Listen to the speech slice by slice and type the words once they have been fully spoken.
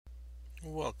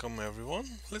Welcome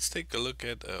everyone. Let's take a look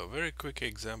at a very quick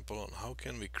example on how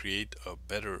can we create a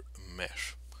better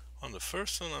mesh. On the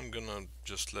first one, I'm gonna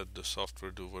just let the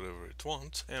software do whatever it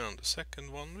wants, and on the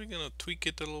second one we're gonna tweak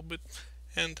it a little bit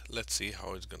and let's see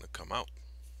how it's gonna come out.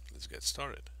 Let's get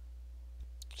started.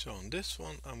 So on this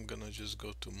one I'm gonna just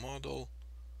go to model,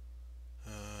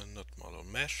 not model,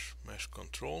 mesh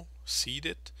control, seed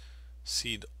it,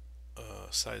 seed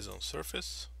size on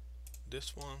surface,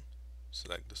 this one,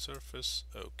 select the surface,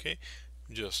 okay.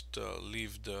 Just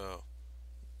leave the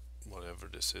whatever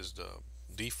this is, the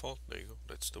default. There you go,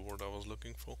 that's the word I was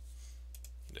looking for.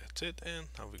 That's it. And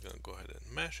now we're gonna go ahead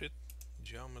and mesh it,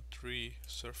 geometry,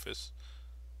 surface,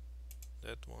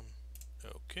 that one,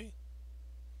 okay.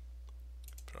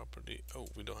 Property, oh,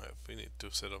 we don't have, we need to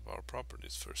set up our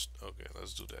properties first. Okay,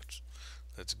 let's do that.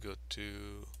 Let's go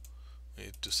to, we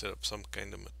need to set up some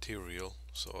kind of material,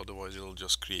 so otherwise it'll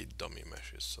just create dummy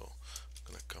meshes. So I'm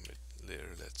gonna come it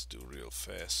there. Let's do real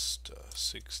fast,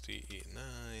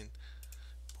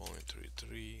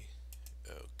 60E9.33,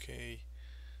 okay.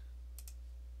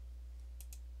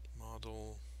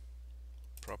 Model,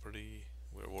 property,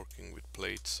 we're working with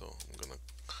plates, so I'm gonna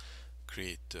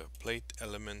create plate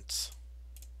elements,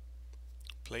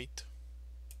 plate,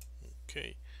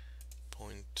 okay,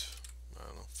 point, I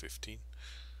don't know, 15,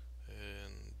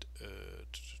 and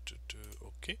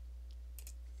okay,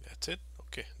 that's it.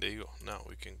 Okay, there you go. Now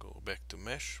we can go back to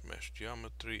mesh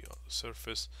geometry on the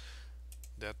surface,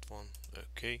 that one,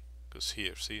 okay. Because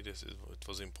here, see, this is, it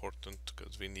was important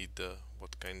because we need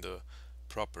what kind of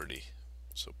property.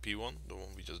 So P1, the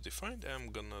one we just defined,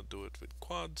 I'm gonna do it with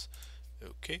quads,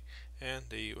 okay. And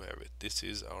there you have it. This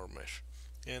is our mesh,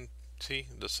 and see,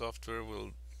 the software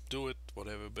will do it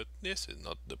whatever, but this is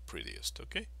not the prettiest.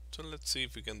 Okay, so let's see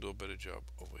if we can do a better job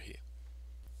over here.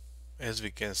 As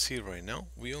we can see right now,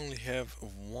 we only have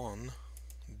one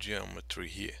geometry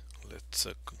here. Let's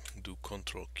do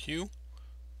Control Q,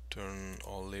 turn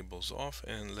all labels off,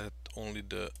 and let only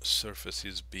the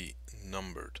surfaces be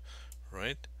numbered,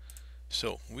 right?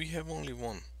 So we have only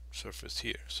one surface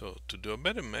here. So to do a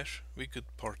better mesh, we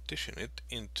could partition it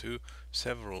into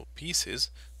several pieces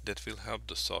that will help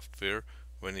the software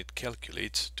when it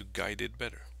calculates to guide it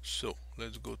better. So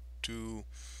let's go to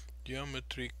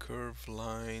geometry, curve,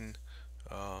 line,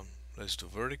 let's do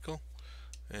vertical,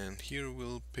 and here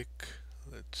we'll pick,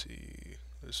 let's see,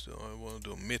 I want to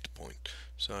do a midpoint,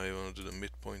 so I want to do the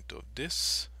midpoint of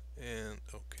this, and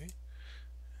okay,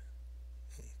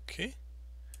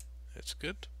 that's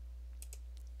good.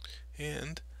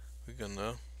 And we're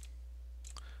gonna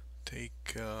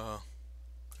take,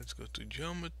 let's go to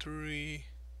geometry,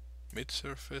 mid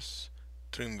surface,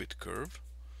 trim with curve.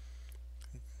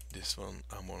 This one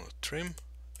I want to trim,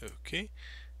 okay,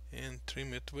 and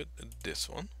trim it with this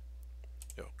one,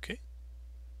 okay.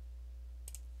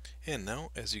 And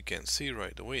now, as you can see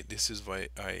right away, this is why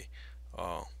I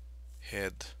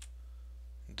had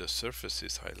the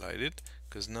surfaces highlighted,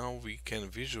 because now we can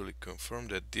visually confirm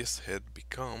that this had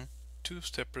become two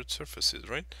separate surfaces,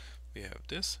 right? We have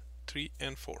this 3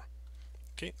 and 4.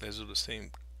 Okay, let's do the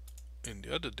same in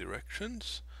the other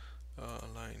directions.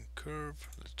 Line, curve,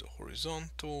 let's do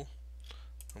horizontal.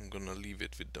 I'm gonna leave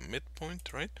it with the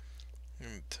midpoint, right?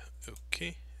 And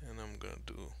okay, and I'm gonna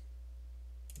do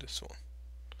this one.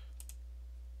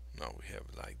 Now we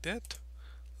have like that.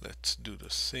 Let's do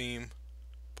the same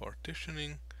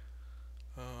partitioning,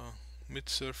 mid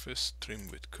surface, trim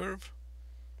with curve.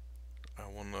 I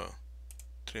wanna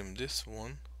trim this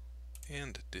one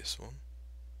and this one.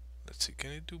 Let's see,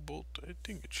 can it do both? I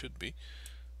think it should be.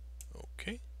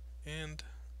 Okay, and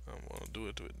I wanna do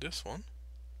it with this one,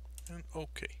 and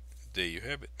okay, there you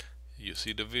have it. You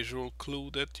see the visual clue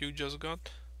that you just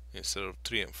got? Instead of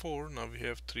 3 and 4, now we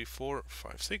have 3, 4,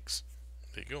 5, 6.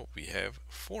 There you go, we have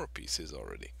 4 pieces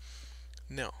already.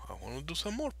 Now I want to do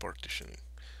some more partitioning.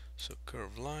 So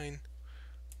curve line,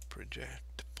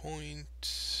 project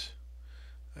point,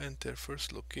 enter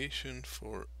first location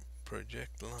for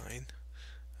project line,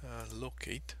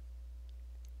 locate.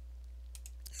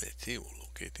 Let's see, we'll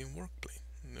locate in work plane.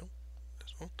 No,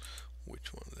 this one.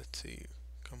 Which one? Let's see.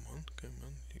 Come on,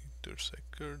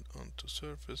 intersector onto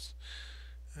surface,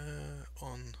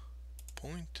 on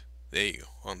point. There you go,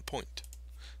 on point.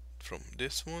 From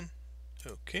this one,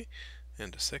 okay,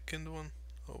 and the second one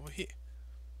over here.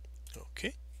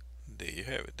 Okay, there you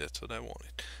have it. That's what I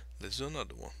wanted. Let's do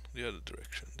another one, the other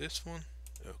direction. This one,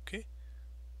 okay.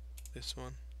 This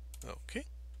one, okay.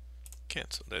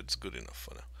 Cancel. That's good enough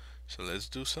for now. So let's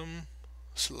do some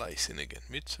slicing again.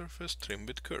 Mid surface, trim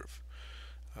with curve.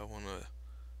 I wanna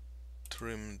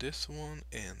trim this one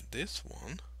and this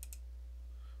one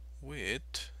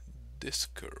with this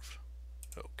curve.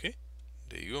 Okay,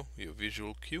 there you go, your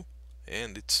visual cue,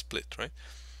 and it's split, right?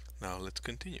 Now let's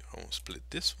continue. I want to split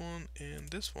this one and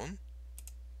this one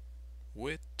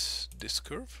with this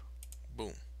curve.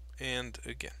 Boom. And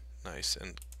again, nice.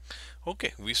 And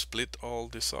okay, we split all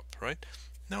this up, right?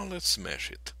 Now let's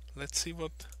smash it. Let's see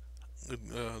what the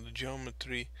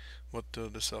geometry, what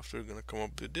the software gonna come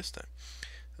up with this time.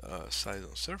 Size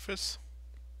on surface.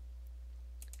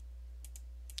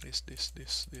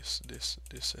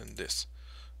 This, and this.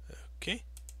 Okay.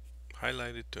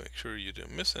 Highlight it to make sure you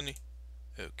don't miss any.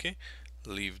 Okay.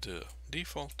 Leave the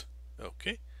default.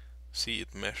 Okay. See,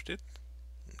 it meshed it.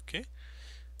 Okay.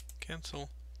 Cancel.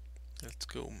 Let's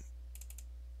go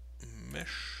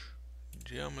mesh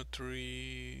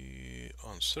geometry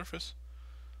on surface.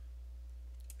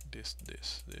 This,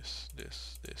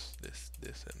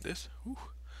 and this. Whew.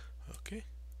 Okay,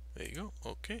 there you go.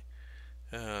 Okay,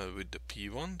 with the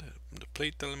P1, the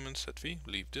plate elements that we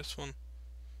leave this one.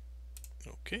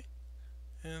 Okay,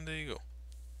 and there you go.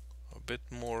 A bit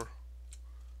more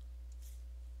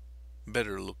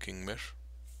better looking mesh,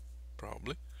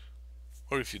 probably.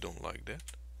 Or if you don't like that,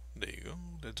 there you go.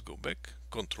 Let's go back.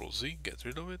 Control Z, get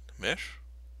rid of it. Mesh,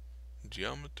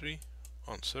 geometry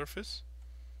on surface.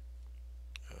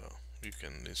 You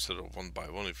can, instead of one by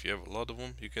one, if you have a lot of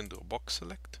them, you can do a box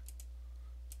select.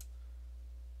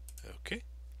 Okay,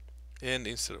 and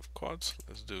instead of quads,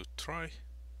 let's do tri.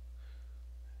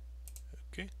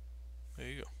 Okay, there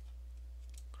you go.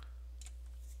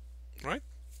 Right,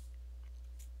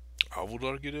 I would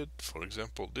argue that, for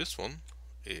example, this one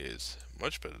is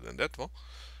much better than that one.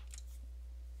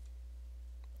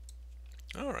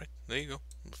 Alright, there you go.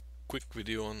 Quick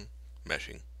video on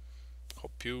meshing.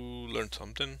 Hope you learned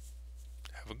something.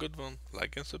 Have a good one.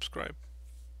 Like and subscribe.